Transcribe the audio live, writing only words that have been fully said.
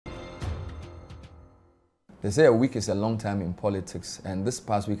They say a week is a long time in politics, and this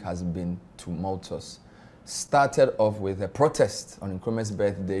past week has been tumultuous. Started off with a protest on Nkrumah's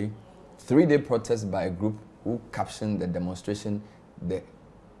birthday, 3-day protest by a group who captioned the demonstration the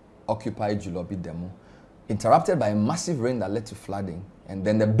Occupy Julobi demo, interrupted by a massive rain that led to flooding. And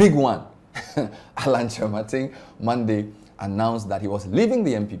then the big one, Alan Kyerematen, Monday, announced that he was leaving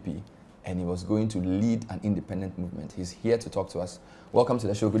the MPP and he was going to lead an independent movement. He's here to talk to us. Welcome to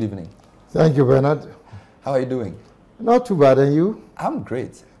the show. Good evening. Thank you, Bernard. How are you doing? Not too bad, and you? I'm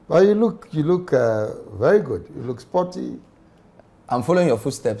great. Well, you look very good. You look sporty. I'm following your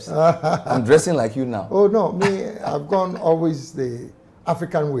footsteps. I'm dressing like you now. Oh no, me, I've gone always the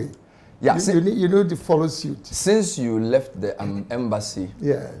African way. Yeah, you need to follow suit. Since you left the embassy,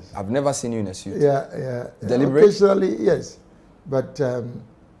 yes, I've never seen you in a suit. Yeah. Deliberate? Occasionally, yes, but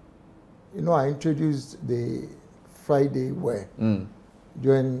you know, I introduced the Friday wear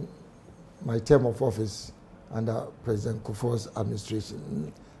during my term of office under President Kufuor's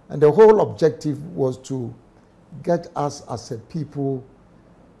administration. And the whole objective was to get us as a people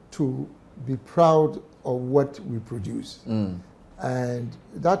to be proud of what we produce. And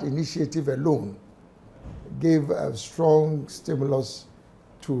that initiative alone gave a strong stimulus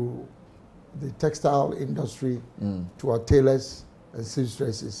to the textile industry, to our tailors and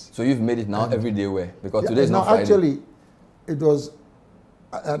seamstresses. So you've made it now everyday wear, because today is not Friday. Actually, it was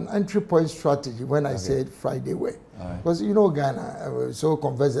an entry point strategy when I said Friday wear. Right. Because you know Ghana was so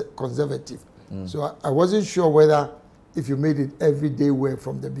conservative. So I wasn't sure whether if you made it everyday wear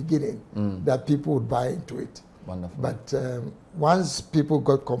from the beginning that people would buy into it. Wonderful. But once people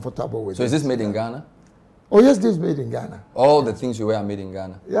got comfortable with it. So is this made in Ghana? Oh yes, this is made in Ghana. All the things you wear are made in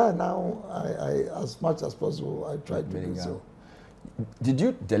Ghana? Yeah, now I as much as possible I try to do so. Did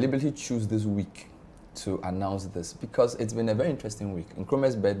you deliberately choose this week to announce this? Because it's been a very interesting week.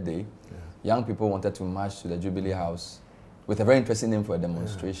 Nkrumah's birthday, young people wanted to march to the Jubilee House with a very interesting name for a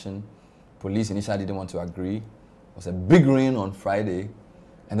demonstration. Police initially didn't want to agree. It was a big rain on Friday.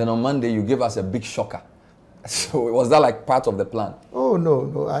 And then on Monday, you gave us a big shocker. So was that like part of the plan? Oh,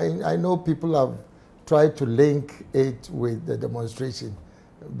 no. I know people have tried to link it with the demonstration.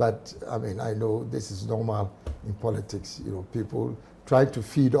 But, I mean, I know this is normal in politics. You know, people try to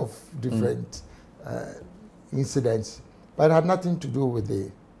feed off different incidents. But it had nothing to do with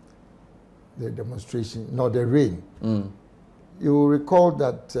the demonstration, nor the rain. You will recall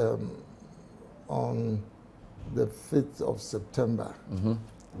that on the 5th of September,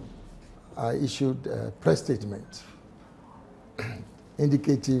 I issued a press statement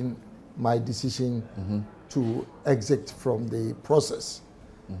indicating my decision to exit from the process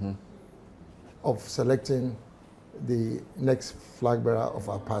of selecting the next flag bearer of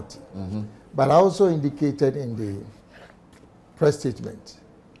our party. But I also indicated in the press statement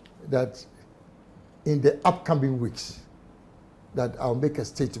that in the upcoming weeks that I'll make a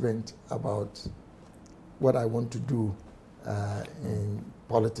statement about what I want to do in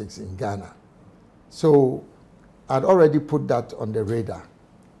politics in Ghana. So I'd already put that on the radar.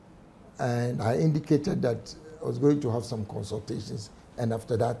 And I indicated that I was going to have some consultations, and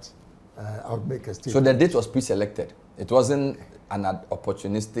after that, I would make a statement. So the date was pre-selected? It wasn't an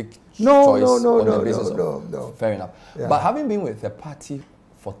opportunistic choice? No. Fair enough. Yeah. But having been with the party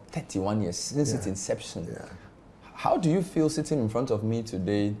for 31 years, since its inception, how do you feel sitting in front of me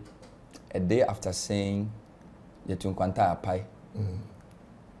today, a day after saying, Yetunkwanta Apai?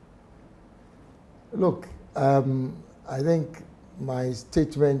 Look, I think my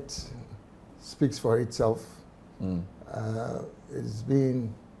statement speaks for itself. It's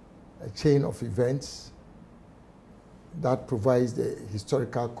been a chain of events that provides the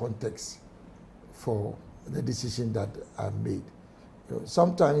historical context for the decision that I've made. You know,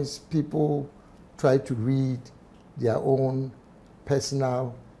 sometimes people try to read their own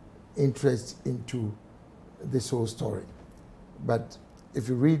personal interest into this whole story. But if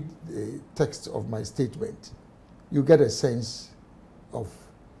you read the text of my statement, you get a sense of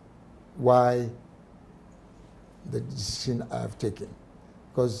why the decision I have taken.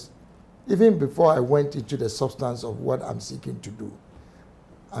 Because even before I went into the substance of what I'm seeking to do,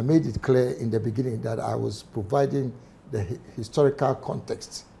 I made it clear in the beginning that I was providing the historical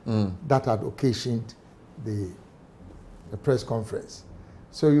context that had occasioned the press conference.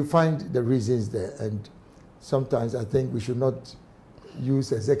 So you find the reasons there, and sometimes I think we should not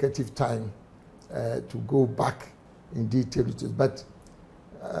use executive time to go back in detail to it. But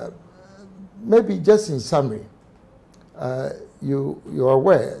maybe just in summary, you're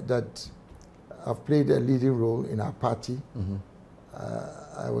aware that I've played a leading role in our party.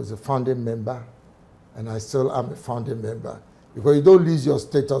 I was a founding member, and I still am a founding member, because you don't lose your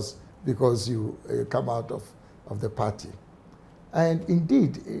status because you come out of the party. And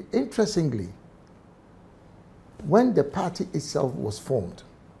indeed, interestingly, when the party itself was formed,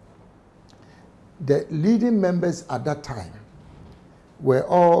 the leading members at that time were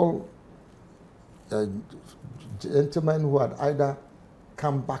all gentlemen who had either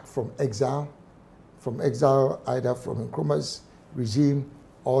come back from exile either from Nkrumah's regime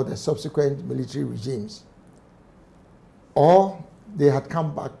or the subsequent military regimes, or they had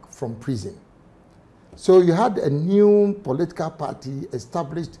come back from prison. So you had a new political party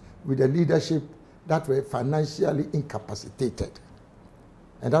established with a leadership that were financially incapacitated.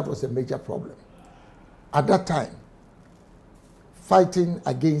 And that was a major problem. At that time, fighting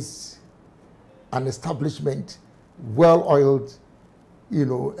against an establishment well-oiled,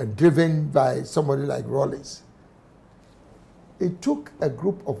 and driven by somebody like Rawlings, it took a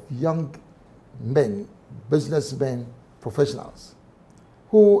group of young men, businessmen, professionals,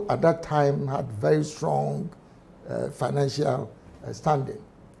 who at that time had very strong financial standing,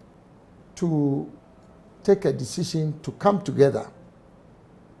 to take a decision to come together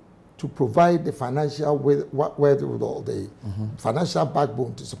to provide the financial wherewithal, the financial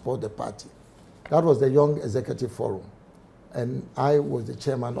backbone to support the party. That was the Young Executive Forum, and I was the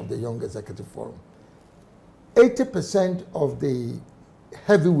chairman of the Young Executive Forum. 80% of the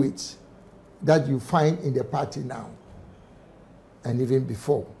heavyweights that you find in the party now, and even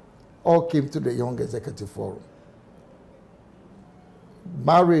before, all came to the Young Executive Forum.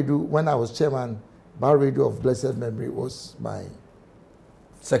 Baredu, when I was chairman, Baredu of blessed memory was my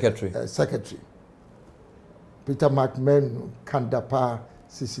secretary. Peter McMahon, Kandapa,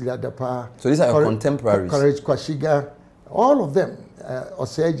 Cecilia Dapa. So these are your contemporaries. Courage Kwashiga, all of them.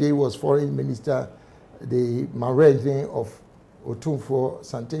 Oseje was foreign minister. The Marene of Otumfo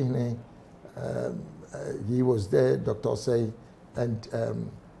Santehine, he was there, Dr. Osei, and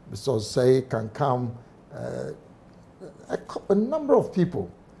Mr. Osei can come. A number of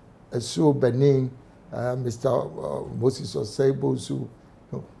people, Su Benin, Mr. Moses Osei Bosu.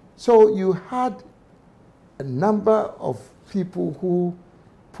 So you had a number of people who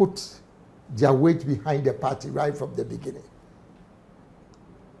put their weight behind the party right from the beginning.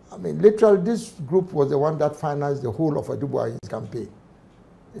 I mean, literally, this group was the one that financed the whole of Adubua's campaign.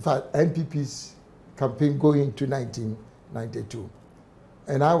 In fact, NPP's campaign going into 1992.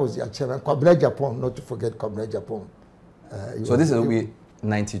 And I was their chairman. Kwabena Japan, not to forget Kwabena Japan. So this will be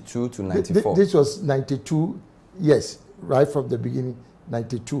 92 to 94? This was 92, yes, right from the beginning,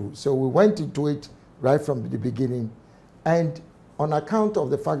 92. So we went into it right from the beginning. And on account of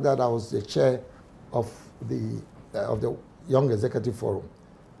the fact that I was the chair of the Young Executive Forum,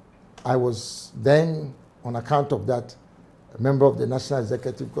 I was then, on account of that, a member of the National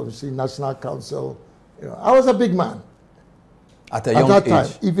Executive Committee, National Council. I was a big man. At a young age? Time,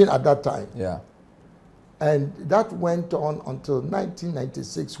 even at that time. Yeah. And that went on until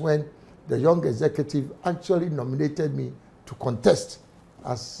 1996, when the Young Executive actually nominated me to contest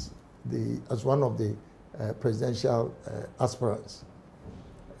as one of the presidential aspirants.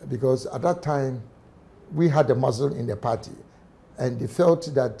 Because at that time, we had a muscle in the party, and they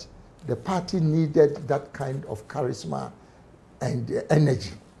felt that the party needed that kind of charisma and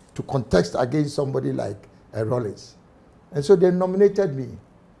energy to contest against somebody like Rawlings. And so they nominated me.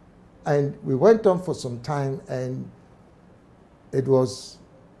 And we went on for some time, and it was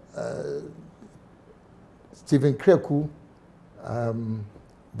Stephen Kreku,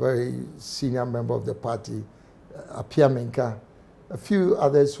 very senior member of the party, Apia Menka, a few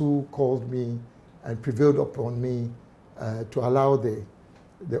others who called me and prevailed upon me to allow the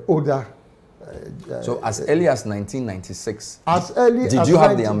older. So as early as 1996, did you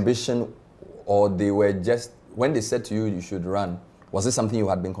have the ambition, or they were just, when they said to you you should run, was this something you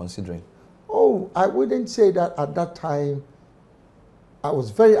had been considering? Oh, I wouldn't say that at that time. I was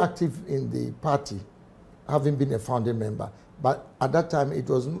very active in the party, having been a founding member. But at that time, it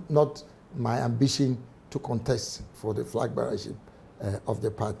was not my ambition to contest for the flag bearership of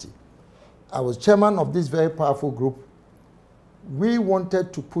the party. I was chairman of this very powerful group. We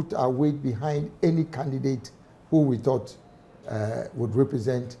wanted to put our weight behind any candidate who we thought would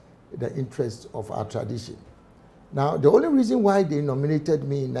represent the interests of our tradition. Now, the only reason why they nominated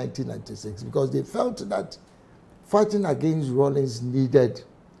me in 1996, because they felt that fighting against Rawlings needed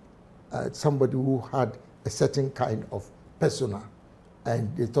somebody who had a certain kind of persona,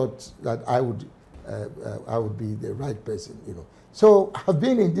 and they thought that I would be the right person, So I've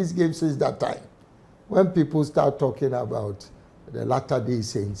been in this game since that time. When people start talking about the Latter-day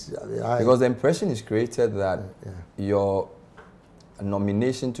Saints, because the impression is created that your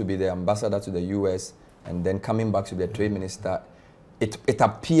nomination to be the ambassador to the US and then coming back to the trade minister, it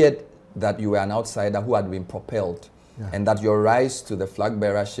appeared that you were an outsider who had been propelled, and that your rise to the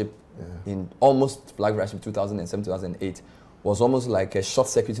flagbearership in almost flagbearership 2007, 2008 was almost like a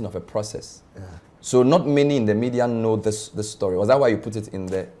short-circuiting of a process. So not many in the media know this story. Was that why you put it in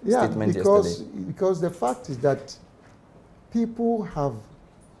the statement yesterday? Because the fact is that people have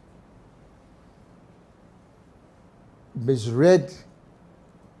misread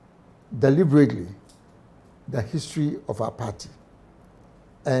deliberately the history of our party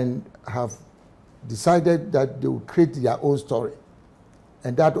and have decided that they will create their own story.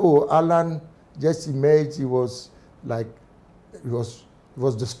 And that, oh, Alan just emerged, he was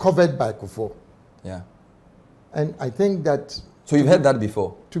discovered by Kufuor. Yeah. And I think that... So you've heard that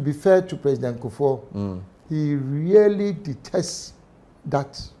before? To be fair to President Kufuor, he really detests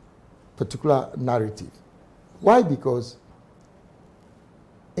that particular narrative. Why? Because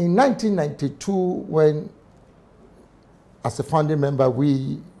in 1992, when, as a founding member,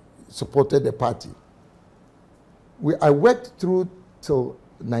 we supported the party, I worked through till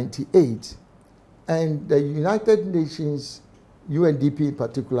 98, and the United Nations, UNDP in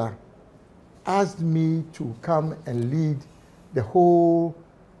particular, asked me to come and lead the whole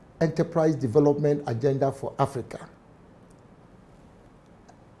enterprise development agenda for Africa.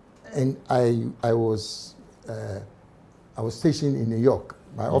 And I was stationed in New York.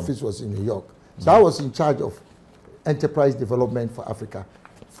 My office was in New York. So I was in charge of enterprise development for Africa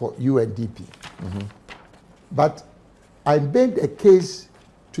for UNDP. But I made a case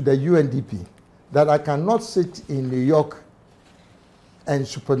to the UNDP that I cannot sit in New York and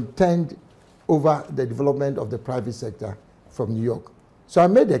superintend over the development of the private sector from New York. So I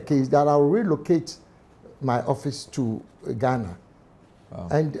made a case that I will relocate my office to Ghana. Wow.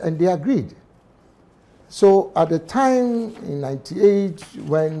 And they agreed. So at the time in 98,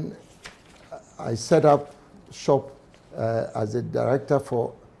 when I set up shop as a director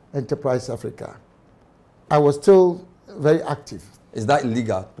for Enterprise Africa, I was still very active. Is that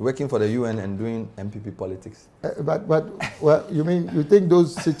illegal, working for the UN and doing MPP politics? But well, you think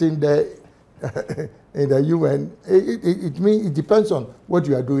those sitting there in the UN, it depends on what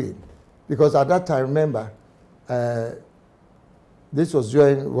you are doing. Because at that time, remember, this was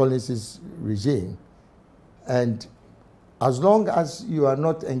during Rawlings's regime. And as long as you are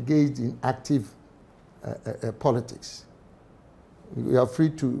not engaged in active politics, you are free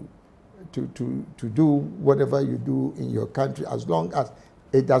to do whatever you do in your country, as long as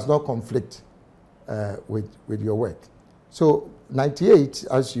it does not conflict with your work. So 98,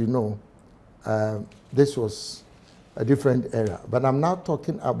 as you know, this was a different era. But I'm now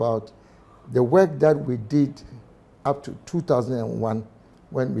talking about the work that we did up to 2001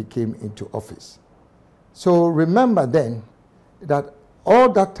 when we came into office. So remember then that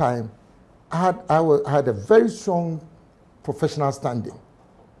all that time I had a very strong professional standing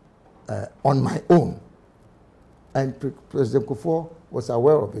on my own. And President Kufuor was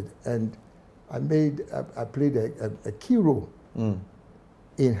aware of it. And I played a key role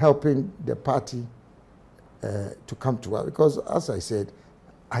in helping the party to come to us. Because as I said,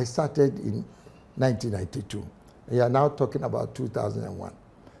 I started in 1992. We are now talking about 2001.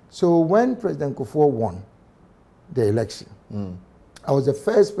 So when President Kufuor won the election, I was the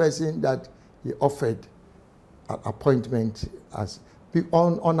first person that he offered an appointment as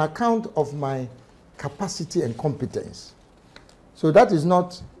on account of my capacity and competence. So that is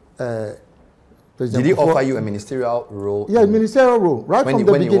not President Did he offer you a ministerial role? Yeah, a ministerial role, right from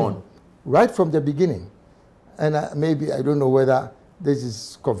the beginning. You won? Right from the beginning. And maybe, I don't know whether this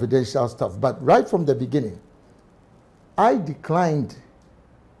is confidential stuff, but right from the beginning, I declined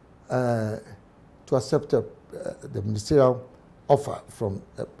to accept the ministerial offer from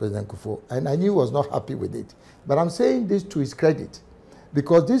President Kufuor, and I knew he was not happy with it. But I'm saying this to his credit,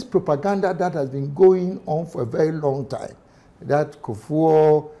 because this propaganda that has been going on for a very long time, that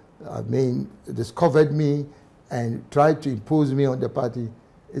Kufuor, discovered me and tried to impose me on the party,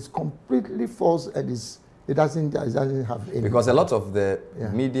 is completely false, and it doesn't have any. Because a lot of the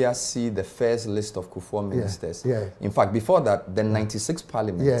media see the first list of Kufuor ministers. In fact, before that, the 96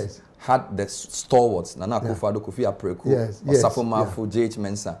 Parliament had the stalwarts, Nana Akufo-Addo, Kofi Apreku, Osafo Mafu, J.H.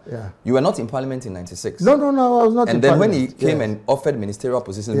 Mensah. You were not in Parliament in 96. No, I was not in Parliament. And then when he came and offered ministerial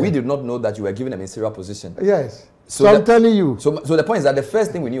positions, we did not know that you were given a ministerial position. So I'm telling you. So the point is that the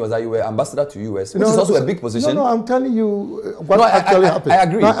first thing we knew was that you were ambassador to US, which is also a big position. No, I'm telling you what actually happened. I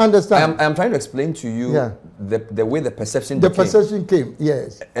agree. No, I understand. I'm trying to explain to you the way the perception became. The perception came,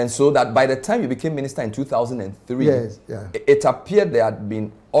 yes. And so that by the time you became minister in 2003, it appeared there had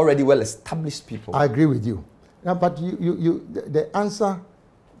been already well-established people. I agree with you. Now, but the answer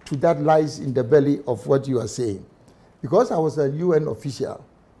to that lies in the belly of what you are saying. Because I was a UN official,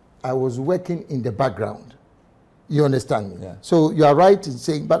 I was working in the background. You understand me? Yeah. So you are right in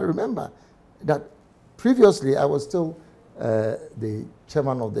saying, but remember that previously I was still the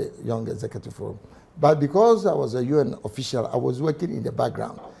chairman of the Young Executive Forum. But because I was a UN official, I was working in the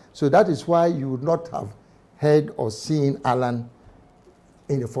background. So that is why you would not have heard or seen Alan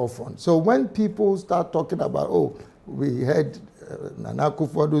in the forefront. So when people start talking about, oh, we heard Nana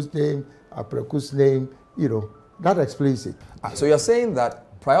Akufo-Addo's name, Apreku's name, you know, that explains it. So you're saying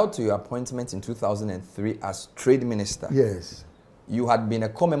that prior to your appointment in 2003 as trade minister, yes, you had been a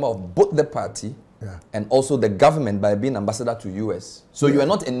core member of both the party and also the government by being ambassador to US. So you are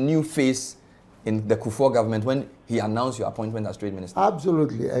not a new face in the Kufuor government when he announced your appointment as trade minister.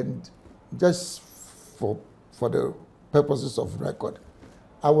 Absolutely. And just for the purposes of record,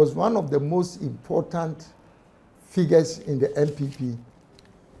 I was one of the most important figures in the MPP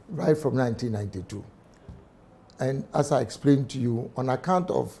right from 1992. And as I explained to you, on account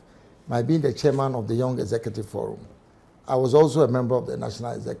of my being the chairman of the Young Executive Forum, I was also a member of the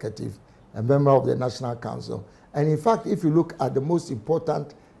National Executive, a member of the National Council. And in fact, if you look at the most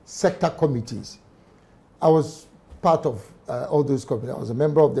important sector committees, I was part of all those committees. I was a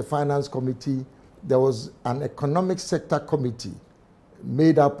member of the Finance Committee. There was an Economic Sector Committee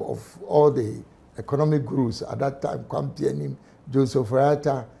made up of all the economic gurus at that time, Kwampianim, Joseph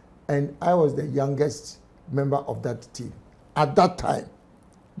Rata, and I was the youngest member of that team at that time.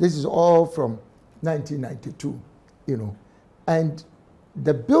 This is all from 1992, you know. And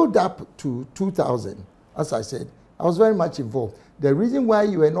the build-up to 2000, as I said, I was very much involved. The reason why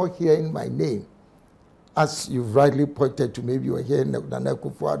you were not hearing my name, as you've rightly pointed to, maybe you were hearing Nana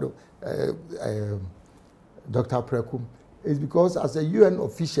Akufo-Addo, Dr. Prekum, is because as a UN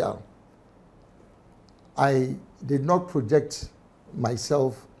official, I did not project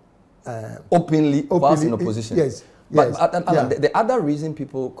myself openly whilst in opposition. Yes. But the other reason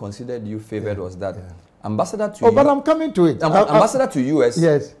people considered you favored was that ambassador to but I'm coming to it. Ambassador to US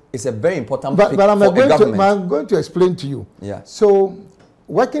is a very important pick but I'm going to explain to you. Yeah. So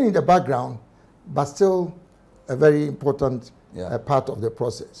working in the background, but still a very important part of the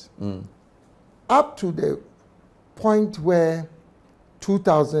process. Up to the point where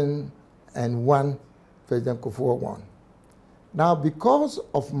 2001, President Kufuor won. Now, because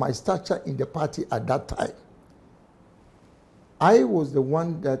of my stature in the party at that time, I was the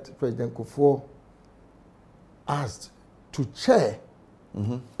one that President Kufuor asked to chair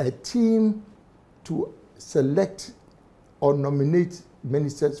a team to select or nominate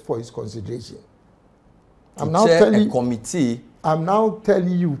ministers for his consideration. I'm now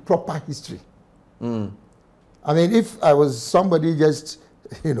telling you proper history. I mean, if I was somebody just,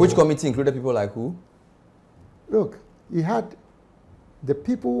 you know. Which committee included people like who? Look, he had the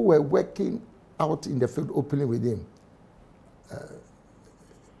people who were working out in the field openly with him.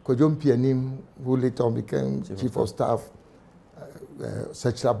 Kojom Pianim, who later on became Chief of Staff,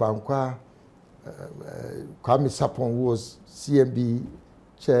 Sechla Bankwa, Kwame Sapon, who was CMB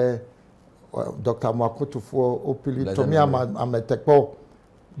Chair, Dr. Mwakotufo, openly, Tomi Ametekpo,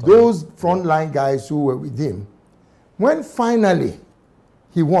 those frontline guys who were with him. When finally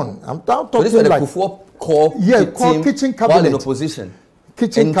he won, I'm talking so this was like the Kufuor core kitchen cabinet. While in opposition.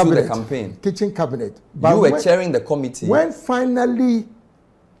 Kitchen cabinet. The campaign. Kitchen cabinet. But you were chairing the committee. When finally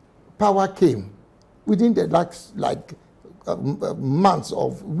power came, within the last months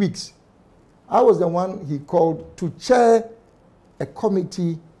of weeks, I was the one he called to chair a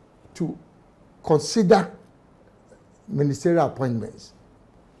committee to consider ministerial appointments.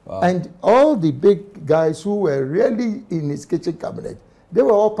 Wow. And all the big guys who were really in his kitchen cabinet, they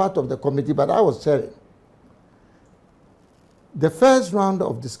were all part of the committee, but I was chairing. The first round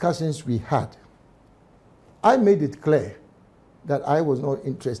of discussions we had, I made it clear that I was not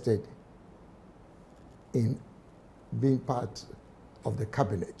interested in being part of the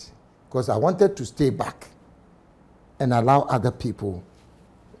cabinet because I wanted to stay back and allow other people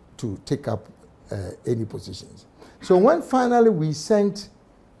to take up any positions. So when finally we sent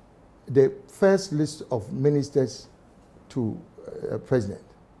the first list of ministers to President,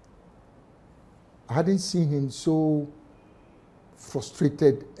 I hadn't seen him so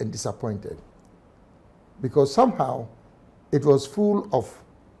frustrated and disappointed because somehow it was full of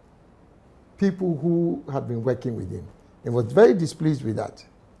people who had been working with him. He was very displeased with that.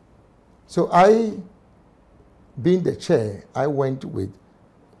 So I, being the chair, I went with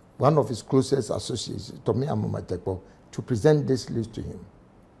one of his closest associates, Tomi Ametekpo, to present this list to him.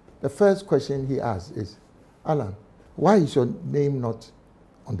 The first question he asked is, Alan, why is your name not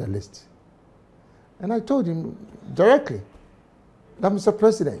on the list? And I told him directly that, Mr.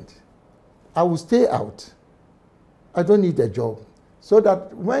 President, I will stay out. I don't need a job. So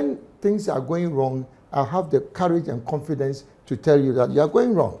that when things are going wrong, I'll have the courage and confidence to tell you that you are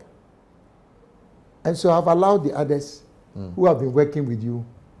going wrong. And so I've allowed the others who have been working with you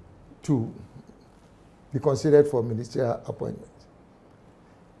to be considered for ministerial appointment.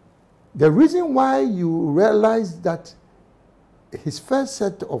 The reason why you realize that his first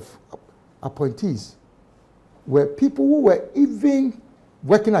set of appointees were people who were even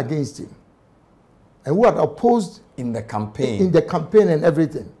working against him and who had opposed in the campaign and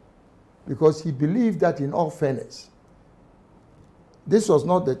everything, because he believed that, in all fairness, this was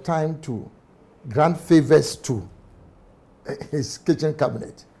not the time to grant favors to his kitchen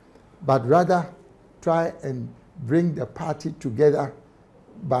cabinet, but rather try and bring the party together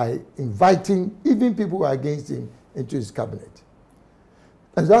by inviting even people who are against him into his cabinet.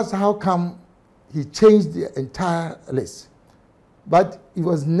 And that's how come he changed the entire list. But he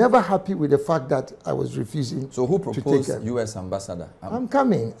was never happy with the fact that I was refusing. So who proposed U.S. ambassador? I'm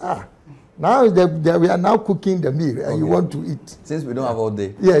coming. Now we are now cooking the meal, and you want to eat. Since we don't have all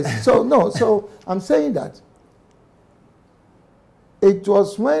day. Yes. So no. So I'm saying that it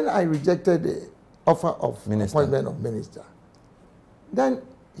was when I rejected the offer of appointment of minister. Then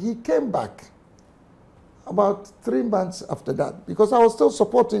he came back about 3 months after that, because I was still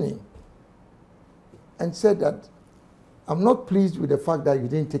supporting him, and said that I'm not pleased with the fact that you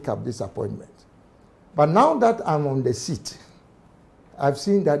didn't take up this appointment. But now that I'm on the seat, I've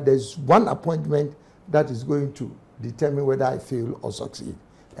seen that there's one appointment that is going to determine whether I fail or succeed,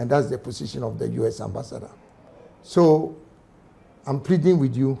 and that's the position of the U.S. ambassador. So I'm pleading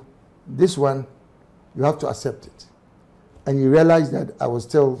with you, this one, you have to accept it. And he realized that I was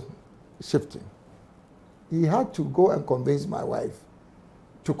still shifting. He had to go and convince my wife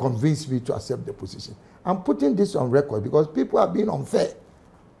to convince me to accept the position. I'm putting this on record because people have been unfair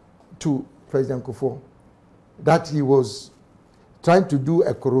to President Kufuor, that he was trying to do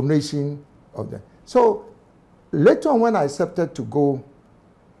a coronation of them. So later on, when I accepted to go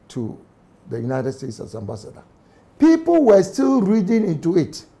to the United States as ambassador, people were still reading into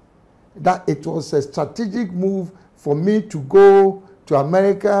it that it was a strategic move for me to go to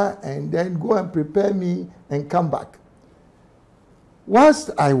America and then go and prepare me and come back.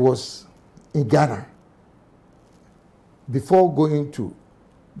 Whilst I was in Ghana, before going to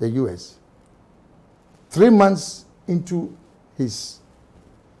the US, 3 months into his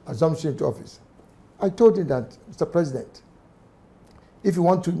assumption into office, I told him that, Mr. President, if you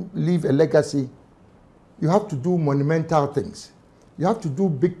want to leave a legacy, you have to do monumental things. You have to do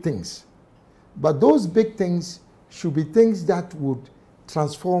big things. But those big things should be things that would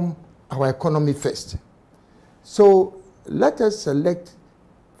transform our economy first. So let us select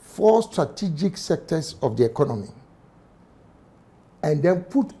 4 strategic sectors of the economy and then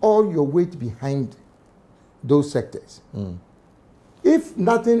put all your weight behind those sectors. If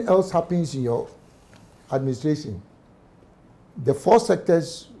nothing else happens in your administration, the 4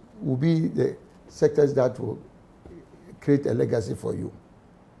 sectors will be the sectors that will create a legacy for you.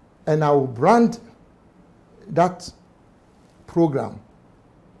 And I will brand that program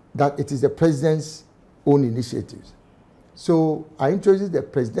that it is the president's own initiatives. So I introduced the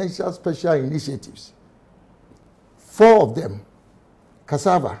presidential special initiatives. 4 of them,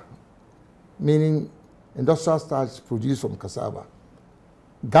 cassava, meaning industrial starch produced from cassava,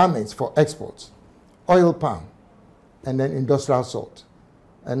 garments for exports, oil palm, and then industrial salt.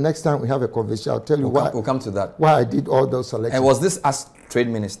 And next time we have a conversation, I'll tell you we'll come to that. Why I did all those selections. And was this as trade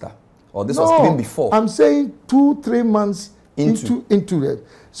minister? Or this was even before? I'm saying 2-3 months into it.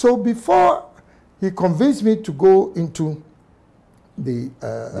 So before he convinced me to go into the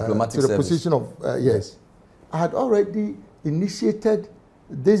diplomatic service. Position of yes, I had already initiated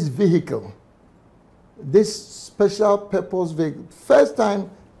this vehicle, this special purpose vehicle. First time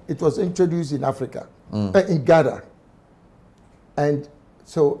it was introduced in Africa, in Ghana, and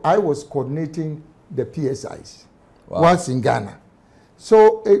so I was coordinating the PSIs once in Ghana.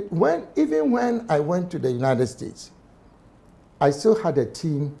 So even when I went to the United States, I still had a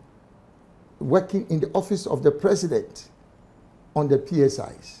team working in the office of the president on the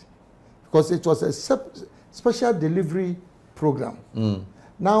PSIs, because it was a special delivery program.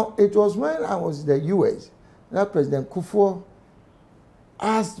 Now, it was when I was in the US that President Kufuor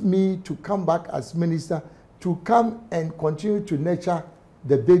asked me to come back as minister to come and continue to nurture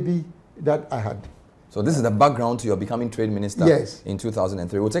the baby that I had. So this is the background to your becoming trade minister in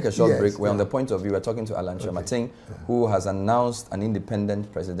 2003. We'll take a short break. We're on the point of view. We're talking to Alan Kyerematen, who has announced an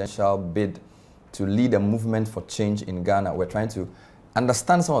independent presidential bid to lead a movement for change in Ghana. We're trying to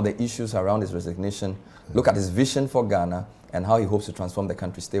understand some of the issues around his resignation, look at his vision for Ghana, and how he hopes to transform the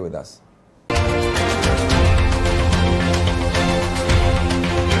country. Stay with us.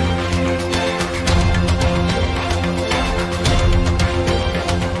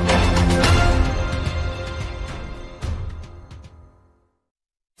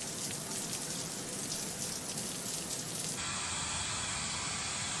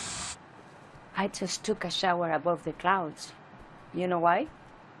 I just took a shower above the clouds. You know why?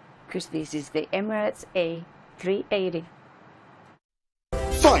 Because this is the Emirates A380.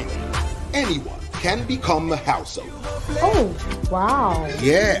 Finally, anyone can become a house owner. Oh, wow.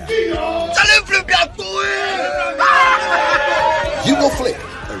 Yeah. You Go Flip,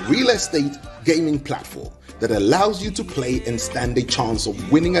 a real estate gaming platform that allows you to play and stand a chance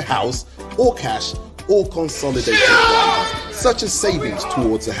of winning a house or cash or consolidated values, such as savings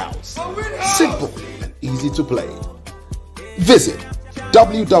towards a house. Simple and easy to play. Visit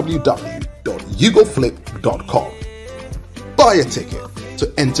www.yougoflip.com. Buy a ticket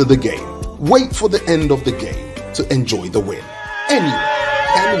to enter the game. Wait for the end of the game to enjoy the win. Anyone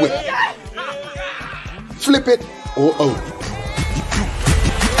can win. Flip it or own it.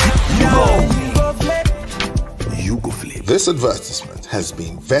 You Go Flip. This advertisement has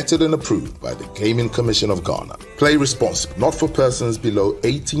been vetted and approved by the Gaming Commission of Ghana. Play responsibly, not for persons below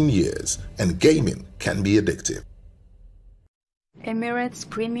 18 years, and gaming can be addictive. Emirates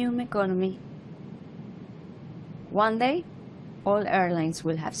Premium Economy. One day, all airlines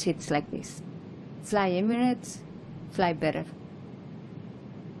will have seats like this. Fly Emirates, fly better.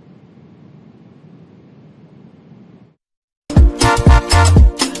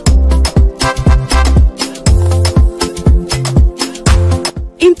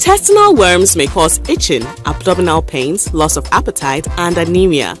 Intestinal worms may cause itching, abdominal pains, loss of appetite, and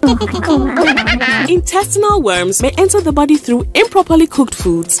anemia. Intestinal worms may enter the body through improperly cooked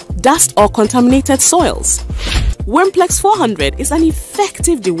foods, dust, or contaminated soils. Wormplex 400 is an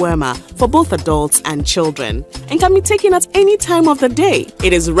effective dewormer for both adults and children and can be taken at any time of the day.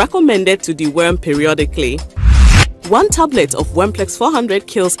 It is recommended to deworm periodically. One tablet of Wormplex 400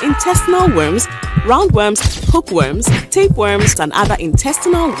 kills intestinal worms, roundworms, hookworms, tapeworms, and other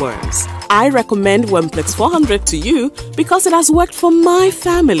intestinal worms. I recommend Wormplex 400 to you because it has worked for my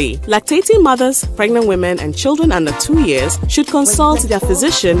family. Lactating mothers, pregnant women, and children under 2 years should consult their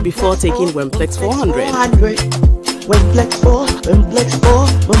physician before taking Wormplex 400. Wormplex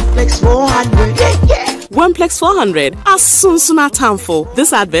 400. Yeah. Wormplex 400, as soon tamfo.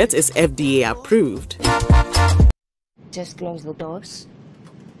 This advert is FDA approved. Just close the doors,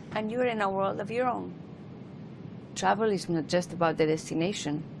 and you're in a world of your own. Travel is not just about the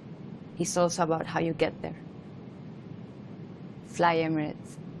destination, it's also about how you get there. Fly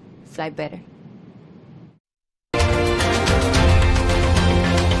Emirates, fly better.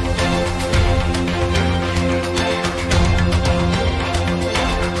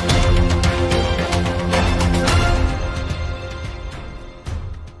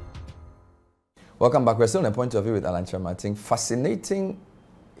 Welcome back. We're still on a point of view with Alan Kyerematen. Fascinating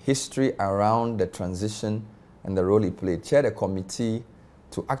history around the transition and the role he played. Chaired a committee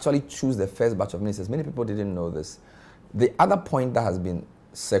to actually choose the first batch of ministers. Many people didn't know this. The other point that has been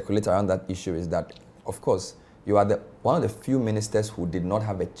circulated around that issue is that, of course, you are one of the few ministers who did not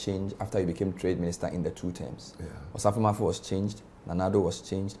have a change after you became trade minister in the 2 terms. Yeah. Osafo Mafu was changed, Nanado was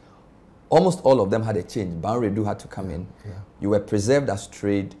changed. Almost all of them had a change. Banredu had to come in. Yeah. You were preserved as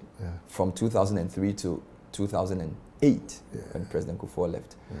trade from 2003 to 2008 when President Kufuor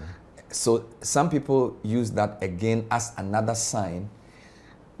left. Yeah. So some people use that again as another sign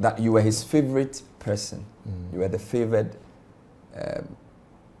that you were his favorite person. You were the favored,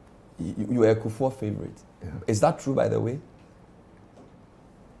 you were a Kufuor favorite. Yeah. Is that true, by the way?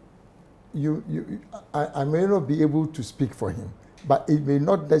 I may not be able to speak for him, but it may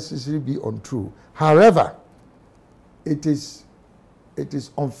not necessarily be untrue. However, it is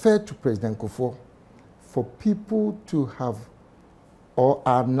unfair to President Kufuor for people to have or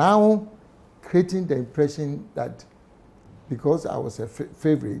are now creating the impression that because I was a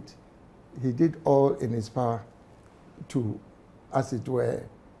favorite, he did all in his power to, as it were,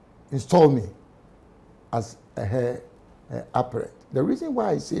 install me as a heir apparent. The reason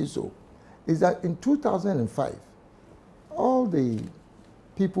why I say so is that in 2005, all the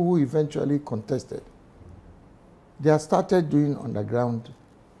people who eventually contested, they have started doing underground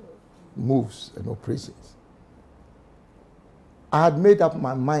moves and operations. I had made up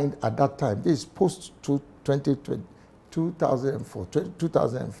my mind at that time, this is post 2004,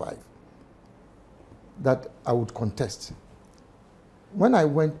 2005, that I would contest. When I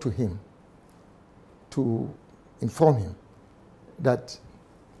went to him to inform him that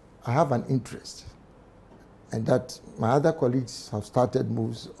I have an interest and that my other colleagues have started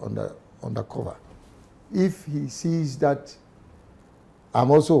moves on the cover, if he sees that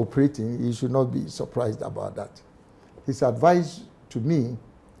I'm also operating, he should not be surprised about that. His advice to me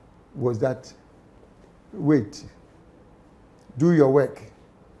was that, wait, do your work.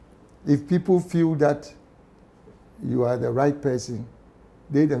 If people feel that you are the right person,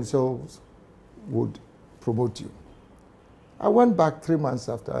 they themselves would promote you. I went back 3 months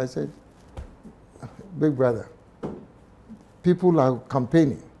after. I said, big brother, people are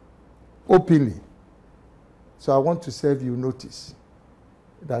campaigning openly. So I want to serve you notice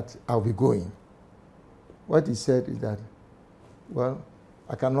that I'll be going. What he said is that, well,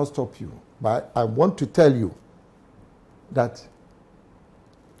 I cannot stop you, but I want to tell you that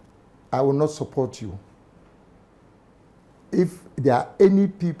I will not support you. If there are any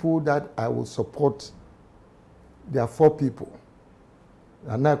people that I will support, there are 4 people.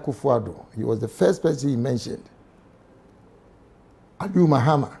 Nana Akufo-Addo, he was the first person he mentioned. Aliu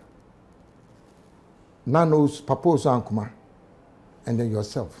Mahama, Nano's Papa Osankuma, and then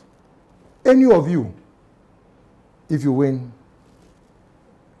yourself. Any of you, if you win,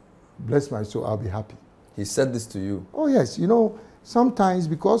 bless my soul, I'll be happy. He said this to you? Oh yes, you know, sometimes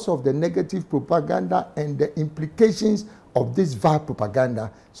because of the negative propaganda and the implications of this vile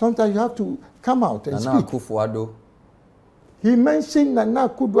propaganda, sometimes you have to come out and Nana speak. Akufo-Addo. He mentioned Nana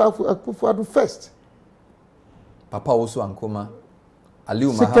Akufo-Addo first. Papa Osankuma,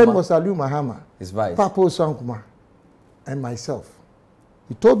 Aliu Mahama. Second was Aliu Mahama. His vice. Papa Osankuma, and myself.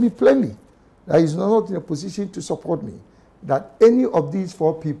 He told me plainly that he's not in a position to support me. That any of these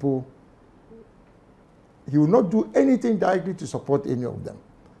 4 people, he will not do anything directly to support any of them.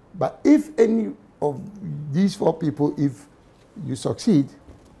 But if any of these 4 people, if you succeed,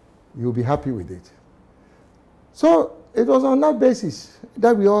 you'll be happy with it. So it was on that basis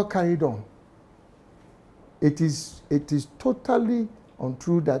that we all carried on. It is totally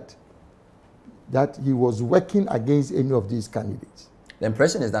untrue that he was working against any of these candidates. The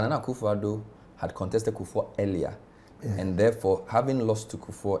impression is that Nana Akufo-Addo had contested Kufuor earlier, and therefore having lost to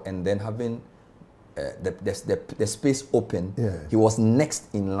Kufuor and then having the space open, he was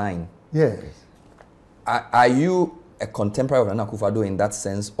next in line. Yes. Are you a contemporary of Nana Akufo-Addo in that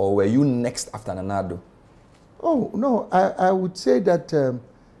sense, or were you next after Nana Addo? Oh, no, I would say that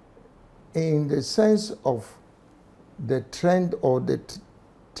in the sense of the trend or the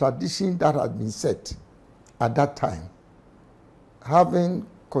tradition that had been set at that time, having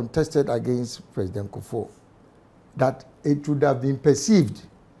contested against President Kufuor, that it would have been perceived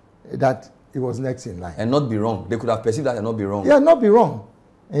that he was next in line. And not be wrong. They could have perceived that and not be wrong. Yeah, not be wrong.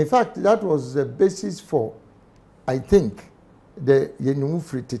 In fact, that was the basis for, I think, the Yenumu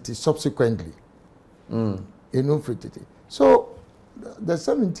Frititi subsequently. Yenumu Frititi. So, the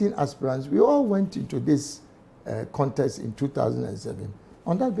 17 aspirants, we all went into this contest in 2007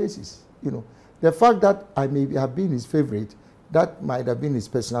 on that basis. You know, the fact that I may have been his favorite, that might have been his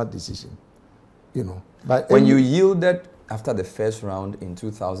personal decision. You know, but when you yielded after the first round in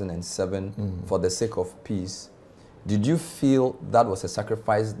 2007 for the sake of peace, did you feel that was a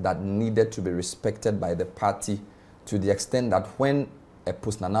sacrifice that needed to be respected by the party to the extent that when a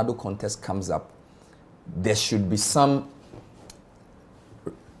post-Nana Addo contest comes up, there should be some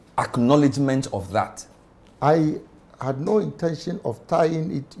acknowledgement of that? I had no intention of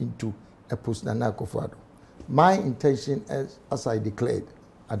tying it into a post-Nana Akufo-Addo. My intention, as I declared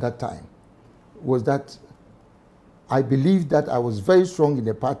at that time, was that I believed that I was very strong in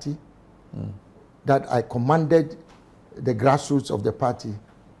the party, that I commanded the grassroots of the party,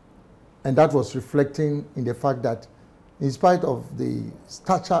 and that was reflecting in the fact that in spite of the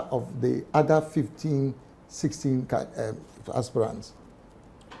stature of the other 15, 16 aspirants,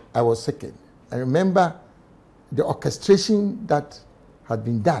 I was second. I remember the orchestration that had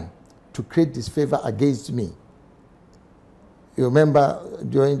been done to create disfavor against me. You remember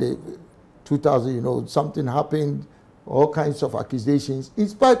during the 2000, you know, something happened, all kinds of accusations. In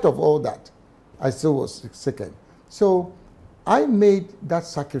spite of all that, I still was second. So I made that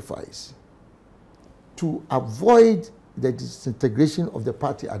sacrifice to avoid the disintegration of the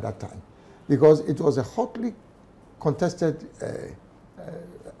party at that time, because it was a hotly contested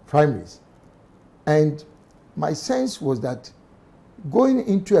primaries. And my sense was that going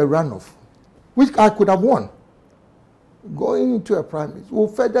into a runoff, which I could have won, going into a primaries will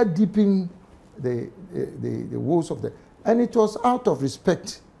further deepen the woes of the... And it was out of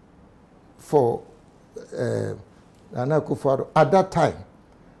respect for Nana Akufo-Addo at that time,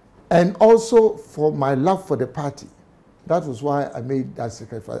 and also for my love for the party. That was why I made that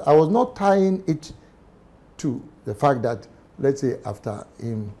sacrifice. I was not tying it to the fact that, let's say, after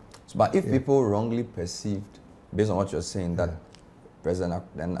him... But if people wrongly perceived, based on what you're saying, that President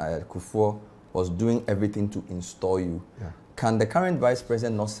Kufuor was doing everything to install you, can the current vice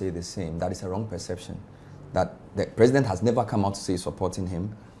president not say the same? That is a wrong perception. That the president has never come out to say supporting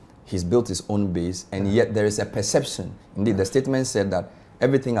him. He's built his own base, and yet there is a perception. Indeed, the statement said that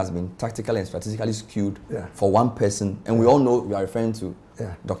everything has been tactically and strategically skewed for one person, and we all know you are referring to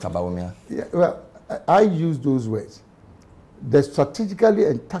Dr. Bawumia. Yeah, well, I use those words. The strategically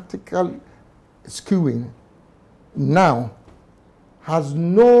and tactical skewing now has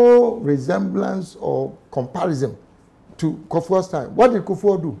no resemblance or comparison to Kufuor's time. What did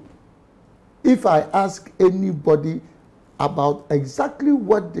Kufuor do? If I ask anybody about exactly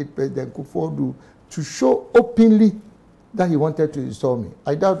what did President Kufuor do to show openly that he wanted to install me,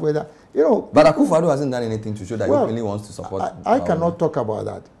 I doubt whether, you know. But Akufo-Addo hasn't done anything to show that he openly wants to support. I cannot talk about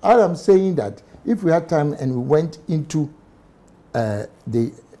that. I am saying that if we had time and we went into and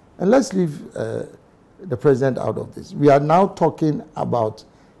let's leave the president out of this. We are now talking about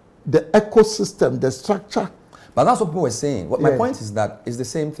the ecosystem, the structure. But that's what people were saying. My point is that it's the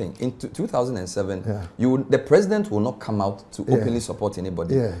same thing. In 2007, the president will not come out to openly support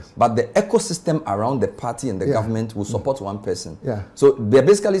anybody. But the ecosystem around the party and the government will support one person. So they're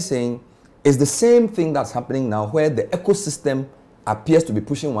basically saying it's the same thing that's happening now, where the ecosystem appears to be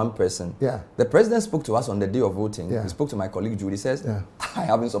pushing one person. The president spoke to us on the day of voting. He spoke to my colleague Judy. Says, I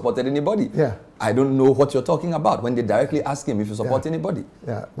haven't supported anybody. I don't know what you're talking about, when they directly ask him if you support anybody.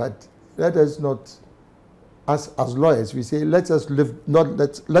 But let us not, as lawyers, we say, let us not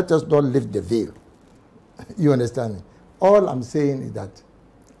lift the veil. You understand me? All I'm saying is that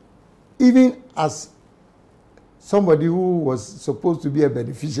even as somebody who was supposed to be a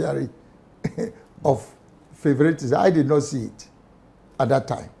beneficiary of favoritism, I did not see it at that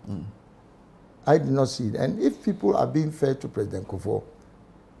time. I did not see it. And if people are being fair to President Kufuor,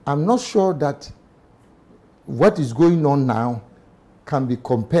 I'm not sure that what is going on now can be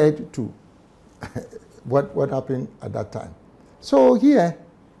compared to what happened at that time. So here,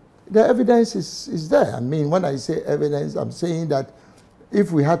 the evidence is there. I mean, when I say evidence, I'm saying that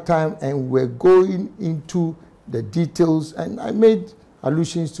if we had time and we're going into the details, and I made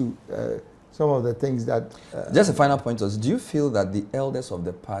allusions to some of the things that... Just a final point was, do you feel that the elders of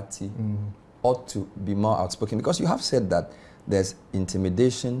the party ought to be more outspoken? Because you have said that there's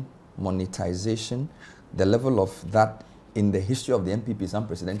intimidation, monetization, the level of that in the history of the NPP is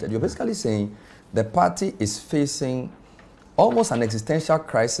unprecedented. You're basically saying the party is facing almost an existential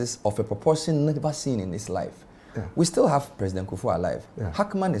crisis of a proportion never seen in its life. We still have President Kufuor alive.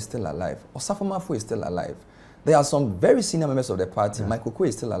 Hackman is still alive. Osafo Mafu is still alive. There are some very senior members of the party. Michael Kwe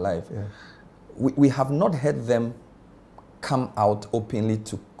is still alive. We have not heard them come out openly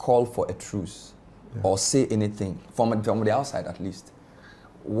to call for a truce or say anything, from the outside at least.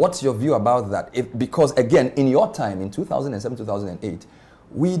 What's your view about that? Because again, in your time, in 2007, 2008,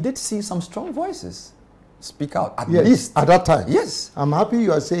 we did see some strong voices speak out, at least. At that time. Yes. I'm happy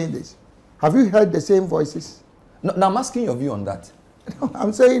you are saying this. Have you heard the same voices? No, now I'm asking your view on that. No,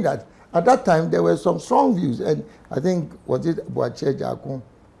 I'm saying that at that time there were some strong views, and I think, was it Boache Jakun,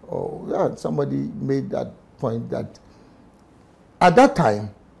 or somebody made that point that at that time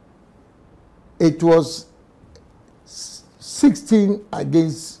it was 16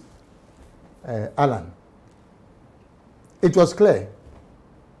 against Alan. It was clear.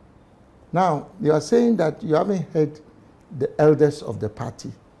 Now, you are saying that you haven't heard the elders of the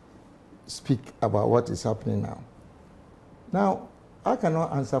party speak about what is happening now. Now, I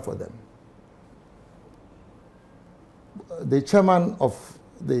cannot answer for them. The chairman of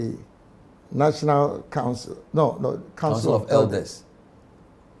the National Council, Council of Elders,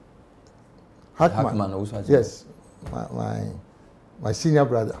 Hackman, yes, my senior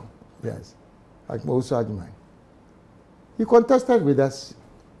brother, yes, Hackman, he contested with us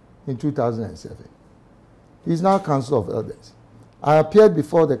in 2007. He's now Council of Elders. I appeared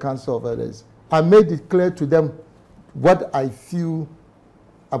before the Council of Elders. I made it clear to them what I feel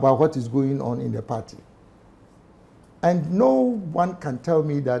about what is going on in the party. And no one can tell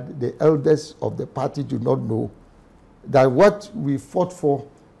me that the elders of the party do not know that what we fought for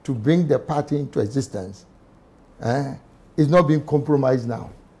to bring the party into existence is not being compromised now.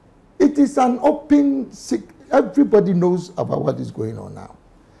 It is an open, everybody knows about what is going on now.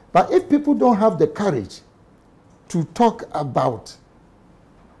 But if people don't have the courage to talk about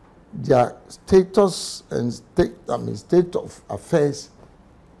their status and state of affairs,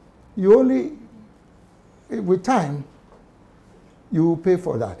 you only, with time, you will pay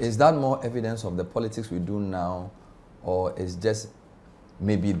for that. Is that more evidence of the politics we do now, or is just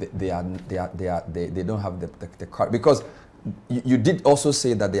maybe they don't have the courage? Because you did also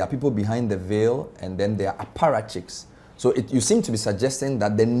say that there are people behind the veil, and then there are apparatchiks. So you seem to be suggesting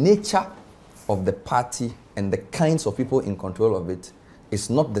that the nature of the party and the kinds of people in control of it is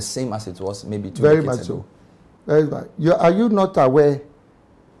not the same as it was maybe 2 decades ago. Very much so. Very much. Are you not aware,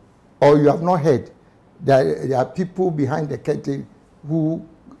 or you have not heard, that there are people behind the curtain who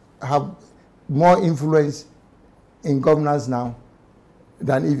have more influence in governance now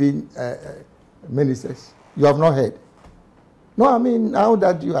than even ministers? You have not heard. No, I mean, now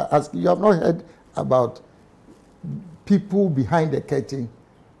that you are asking, you have not heard about people behind the curtain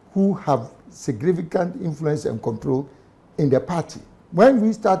who have significant influence and control in the party. When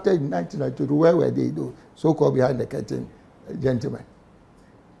we started in 1992, where were they, so-called behind the curtain gentlemen?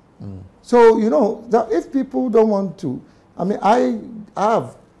 So, you know, that if people don't want to, I mean, I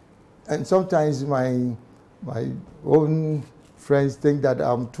have, and sometimes my own friends think that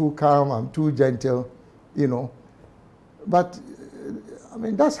I'm too calm, I'm too gentle, you know. But, I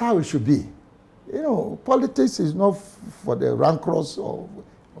mean, that's how it should be. You know, politics is not for the rancorous,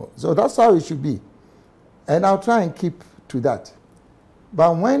 so that's how it should be. And I'll try and keep to that.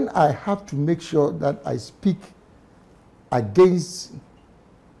 But when I have to make sure that I speak against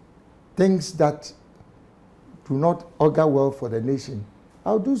things that do not augur well for the nation,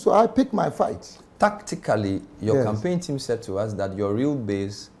 I'll do so. I pick my fights. Tactically, your Yes. campaign team said to us that your real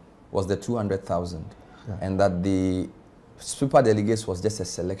base was the 200,000, and that the super delegates was just a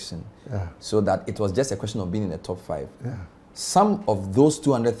selection, so that it was just a question of being in the top 5. Some of those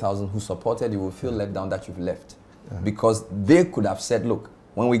 200,000 who supported you will feel let down that you've left, because they could have said, look,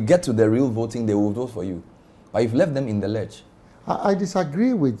 when we get to the real voting, they will vote for you. But you've left them in the lurch. I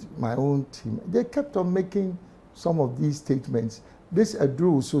disagree with my own team. They kept on making some of these statements. This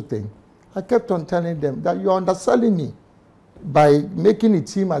Adru Usu thing, I kept on telling them that you're underselling me by making it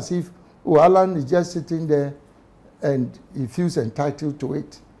seem as if, oh, Alan is just sitting there and he feels entitled to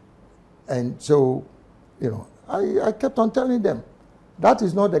it. And so, you know, I kept on telling them that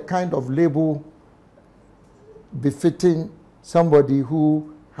is not the kind of label befitting somebody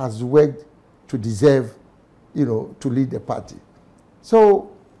who has worked to deserve, you know, to lead the party.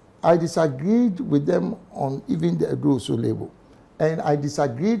 So I disagreed with them on even the Adru Usu label. And I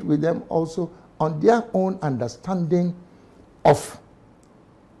disagreed with them also on their own understanding of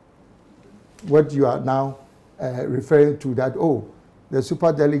what you are now referring to, that, oh, the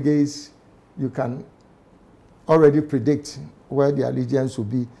super delegates, you can already predict where the allegiance will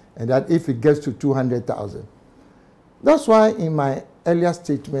be, and that if it gets to 200,000. That's why in my earlier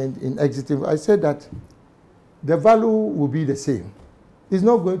statement in exiting, I said that the value will be the same. It's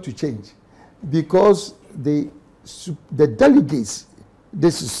not going to change, because the delegates,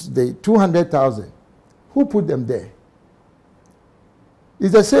 this is the 200,000, who put them there?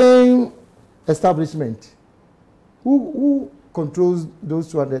 It's the same establishment. Who controls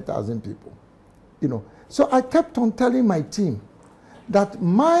those 200,000 people? You know. So I kept on telling my team that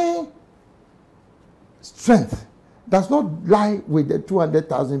my strength does not lie with the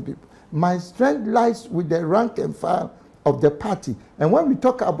 200,000 people. My strength lies with the rank and file of the party. And when we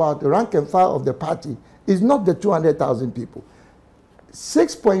talk about the rank and file of the party, it's not the 200,000 people.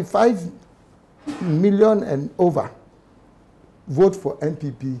 6.5 million and over vote for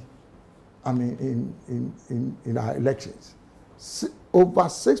NPP, I mean, in our elections. Over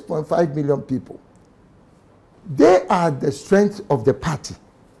 6.5 million people. They are the strength of the party,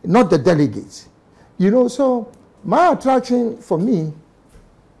 not the delegates. You know, so my attraction for me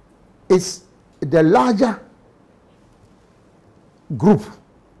is the larger group.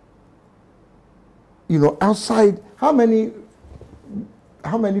 You know, outside, how many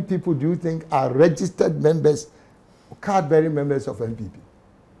people do you think are registered members, card-bearing members of NPP?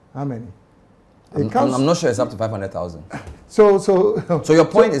 How many? I'm not sure it's up to 500,000. So your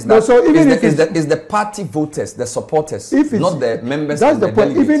point is that no, is the party voters, the supporters, if not the members. That's the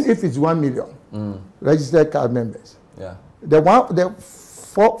point. Delegates. Even if it's 1 million registered card members, the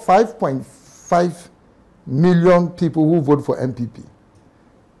 5.5 million people who vote for MPP,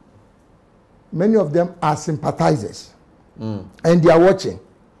 many of them are sympathizers, and they are watching.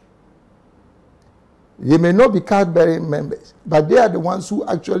 They may not be card-bearing members, but they are the ones who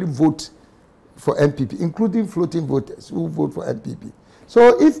actually vote for MPP, including floating voters who vote for MPP.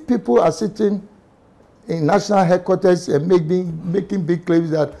 So if people are sitting in national headquarters and making big claims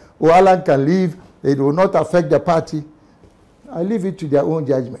that, oh, Alan can leave, it will not affect the party, I leave it to their own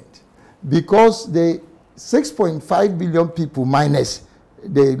judgment. Because the 6.5 billion people minus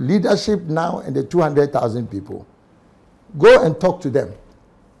the leadership now and the 200,000 people, go and talk to them.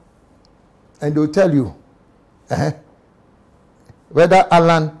 And they'll tell you whether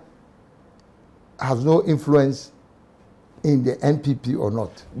Alan has no influence in the NPP or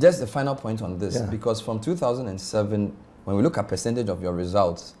not. Just a final point on this, because from 2007, when we look at percentage of your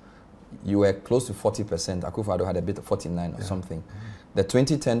results, you were close to 40%. Akufo-Addo had a bit of 49 or something. The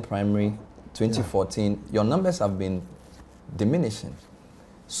 2010 primary, 2014, your numbers have been diminishing.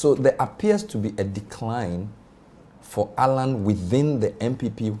 So there appears to be a decline for Alan within the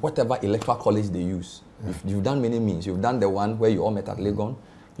MPP, whatever electoral college they use. Yeah. You've done many means. You've done the one where you all met at Legon.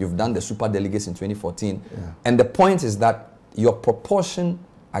 You've done the super delegates in 2014. Yeah. And the point is that your proportion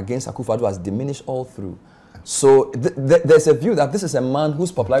against Akufo-Addo has diminished all through. So there's a view that this is a man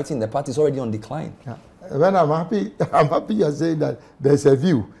whose popularity in the party is already on decline. Yeah. When I'm happy you're saying that there's a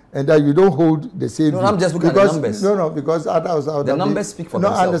view and that you don't hold the same view. I'm just looking at the numbers. No, because otherwise I would the numbers speak for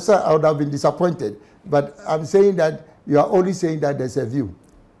themselves. No, I understand. I would have been disappointed. But I'm saying that you are only saying that there's a view.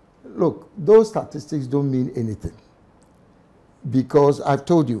 Look, those statistics don't mean anything. Because I've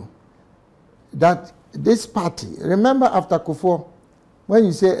told you that this party, remember after Kufuor, when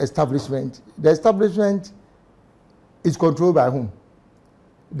you say establishment, the establishment is controlled by whom?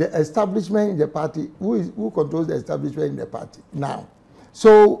 The establishment in the party, who controls the establishment in the party now?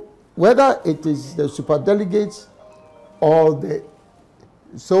 So whether it is the superdelegates or the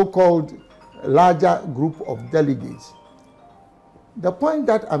so-called larger group of delegates, the point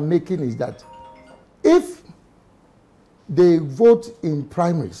that I'm making is that if they vote in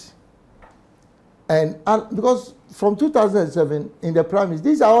primaries, and because from 2007 in the primaries,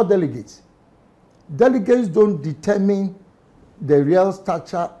 these are all delegates. Delegates don't determine the real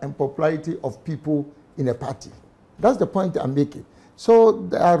stature and popularity of people in a party. That's the point I'm making. So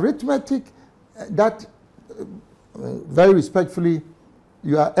the arithmetic that, very respectfully,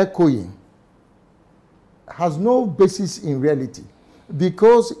 you are echoing has no basis in reality.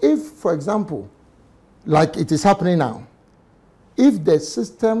 Because if, for example, like it is happening now, if the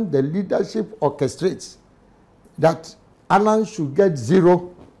system, the leadership orchestrates that Alan should get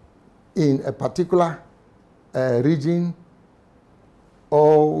 0 in a particular region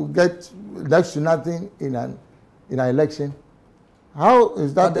or get next to nothing in an election, how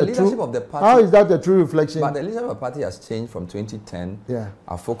is that the leadership of the party? How is that a true reflection? But the leadership of the party has changed from 2010. Yeah.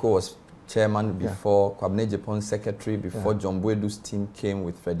 Afoko was chairman before, Kwabena Japan secretary before, John Boedu's team came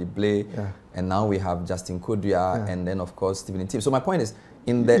with Freddie Blay, and now we have Justin Kodua, and then of course Stephen Tim. So my point is,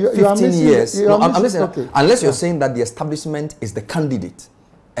 in the 15 years, I'm listening, okay. Unless you're saying that the establishment is the candidate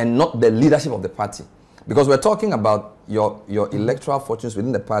and not the leadership of the party, because we're talking about your electoral fortunes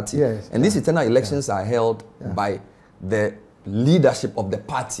within the party, and these eternal elections are held by the leadership of the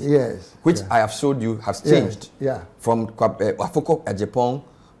party, which I have showed you has changed from Afoko at Japan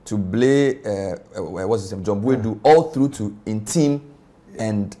to Blay, what's his name, John Boedu, all through to Intim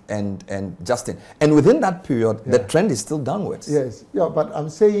and Justin. And within that period, the trend is still downwards. Yes, but I'm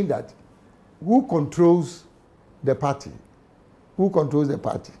saying that who controls the party? Who controls the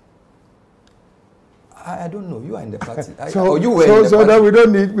party? I don't know. You are in the party. So that we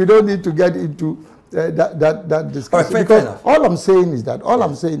don't need to get into that discussion. Right, because all I'm saying is that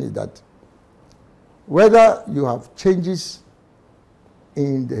whether you have changes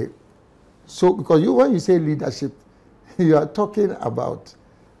in the because when you say leadership, you are talking about,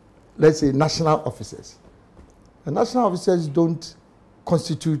 let's say, national officers. The national officers don't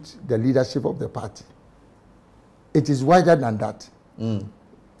constitute the leadership of the party. It is wider than that.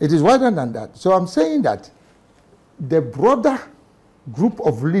 It is wider than that. So I'm saying that the broader group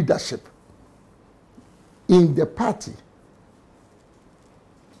of leadership in the party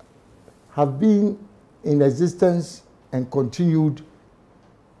have been in existence and continued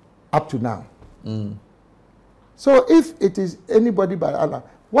up to now. So if it is anybody but Allah,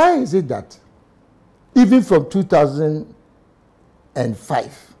 why is it that even from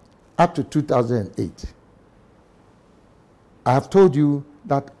 2005 up to 2008, I have told you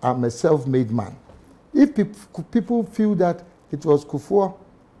that I'm a self-made man. If people feel that it was Kufuor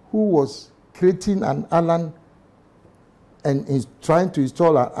who was creating an Alan and is trying to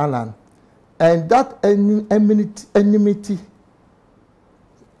install an Alan, and that enmity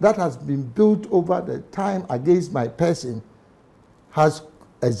that has been built over the time against my person has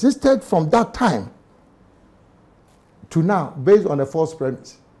existed from that time to now based on a false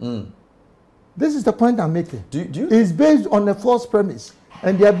premise. This is the point I'm making. It's based on a false premise.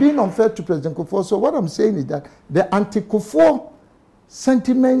 And they are being unfair to President Kufuor. So what I'm saying is that the anti-Kufuor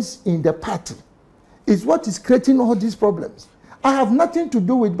sentiments in the party is what is creating all these problems. I have nothing to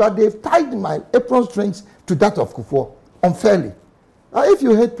do with, but they've tied my apron strings to that of Kufuor unfairly. Now, if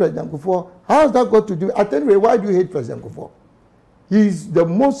you hate President Kufuor, how has that got to do? At any rate, why do you hate President Kufuor? He's the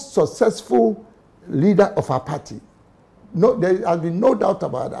most successful leader of our party. No, there has been no doubt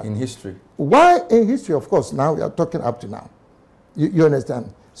about that. In history. Why in history? Of course, now we are talking up to now. You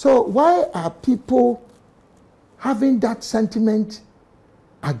understand? So why are people having that sentiment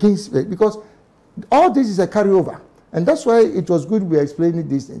against it? Because all this is a carryover. And that's why it was good we explaining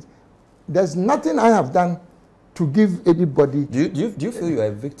these things. There's nothing I have done to give anybody. Do you feel you are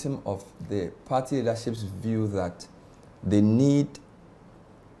a victim of the party leadership's view that they need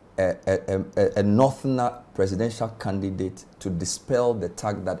a northerner presidential candidate to dispel the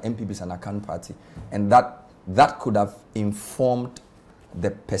tag that MPP is an Akan party, and that could have informed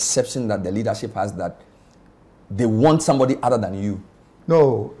the perception that the leadership has that they want somebody other than you.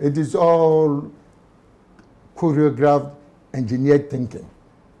 No, it is all choreographed, engineered thinking.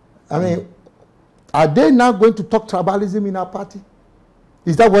 I mean, are they now going to talk tribalism in our party?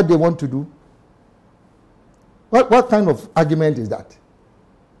 Is that what they want to do? What kind of argument is that?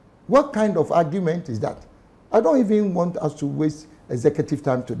 What kind of argument is that? I don't even want us to waste executive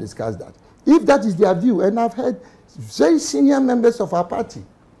time to discuss that. If that is their view, and I've heard very senior members of our party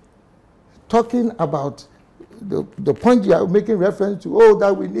talking about the point you are making reference to, oh,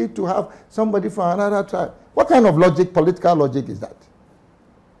 that we need to have somebody from another tribe. What kind of logic, political logic is that?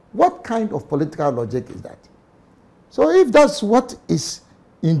 What kind of political logic is that? So if that's what is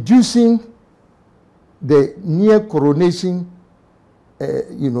inducing the near coronation,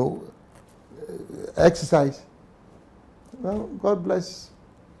 exercise, well, God bless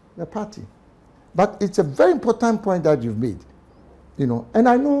the party. But it's a very important point that you've made, and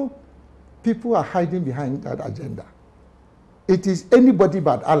I know people are hiding behind that agenda. It is anybody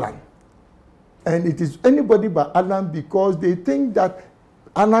but Alan. And it is anybody but Alan because they think that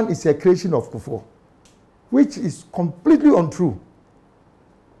Alan is a creation of Kufuor, which is completely untrue.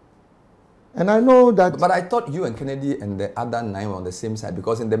 And I know that... But I thought you and Kennedy and the other 9 were on the same side,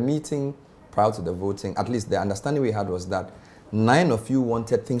 because in the meeting prior to the voting, at least the understanding we had was that 9 of you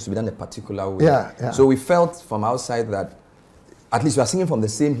wanted things to be done a particular way. Yeah. So we felt from outside that at least we are singing from the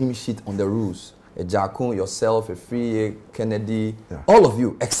same hymn sheet on the rules. Jakun, yourself, Free, Kennedy, all of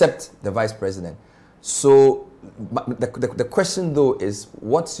you, except the vice president. So the question though is,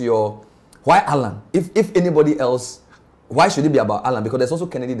 why Alan? If anybody else, why should it be about Alan? Because there's also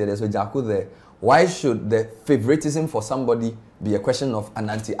Kennedy there, there's Jaku there. Why should the favoritism for somebody be a question of an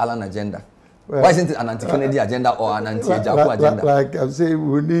anti-Alan agenda? Well, why isn't it an anti-Kennedy agenda or an anti-Jaku agenda? Like I'm saying,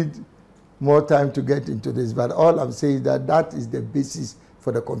 we need more time to get into this, but all I'm saying is that is the basis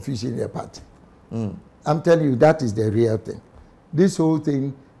for the confusion in the party. I'm telling you, that is the real thing. This whole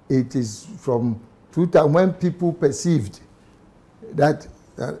thing, it is from 2000, when people perceived that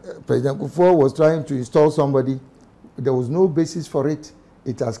President Kufuor was trying to install somebody, there was no basis for it.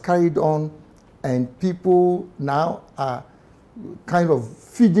 It has carried on, and people now are kind of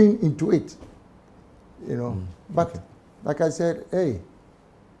feeding into it, But like I said, hey,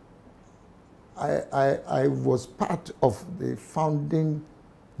 I was part of the founding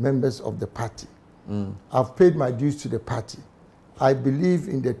members of the party. I've paid my dues to the party. I believe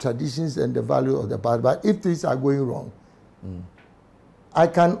in the traditions and the value of the party. But if things are going wrong, I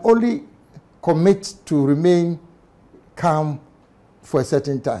can only commit to remain calm for a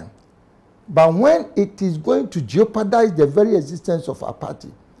certain time. But when it is going to jeopardize the very existence of our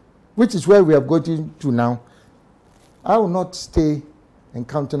party, which is where we are going to now, I will not stay and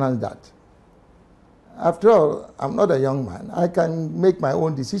countenance that. After all, I'm not a young man. I can make my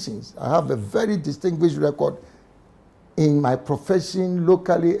own decisions. I have a very distinguished record in my profession,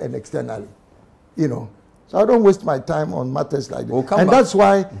 locally and externally. So I don't waste my time on matters like that. And that's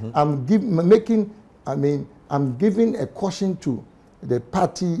why I'm giving a caution to the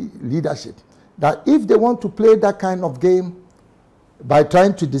party leadership that if they want to play that kind of game by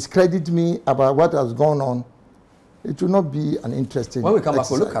trying to discredit me about what has gone on, it will not be an interesting When we come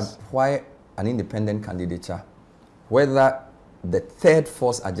exercise. back, we'll look at why an independent candidature, whether the third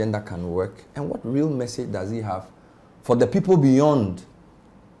force agenda can work, and what real message does he have for the people beyond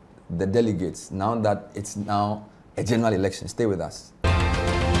the delegates now that it's now a general election. Stay with us.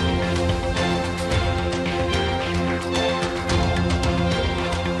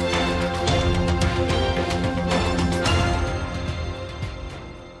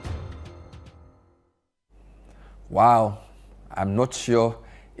 Wow, I'm not sure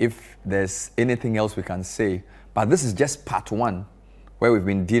if there's anything else we can say, but this is just part 1, where we've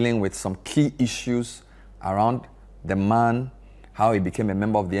been dealing with some key issues around the man, how he became a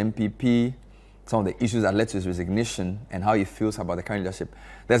member of the MPP, some of the issues that led to his resignation, and how he feels about the current leadership.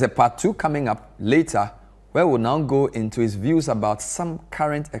 There's a part 2 coming up later, where we'll now go into his views about some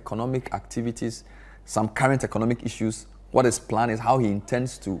current economic activities, some current economic issues, what his plan is, how he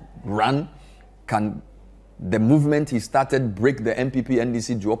intends to run. Can the movement he started break the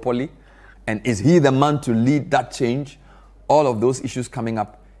MPP-NDC duopoly? And is he the man to lead that change? All of those issues coming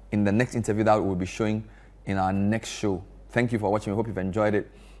up in the next interview that we'll be showing in our next show. Thank you for watching. We hope you've enjoyed it.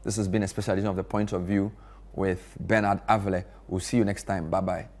 This has been a special edition of The Point of View with Bernard Avle. We'll see you next time.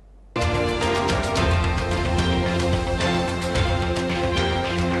 Bye-bye.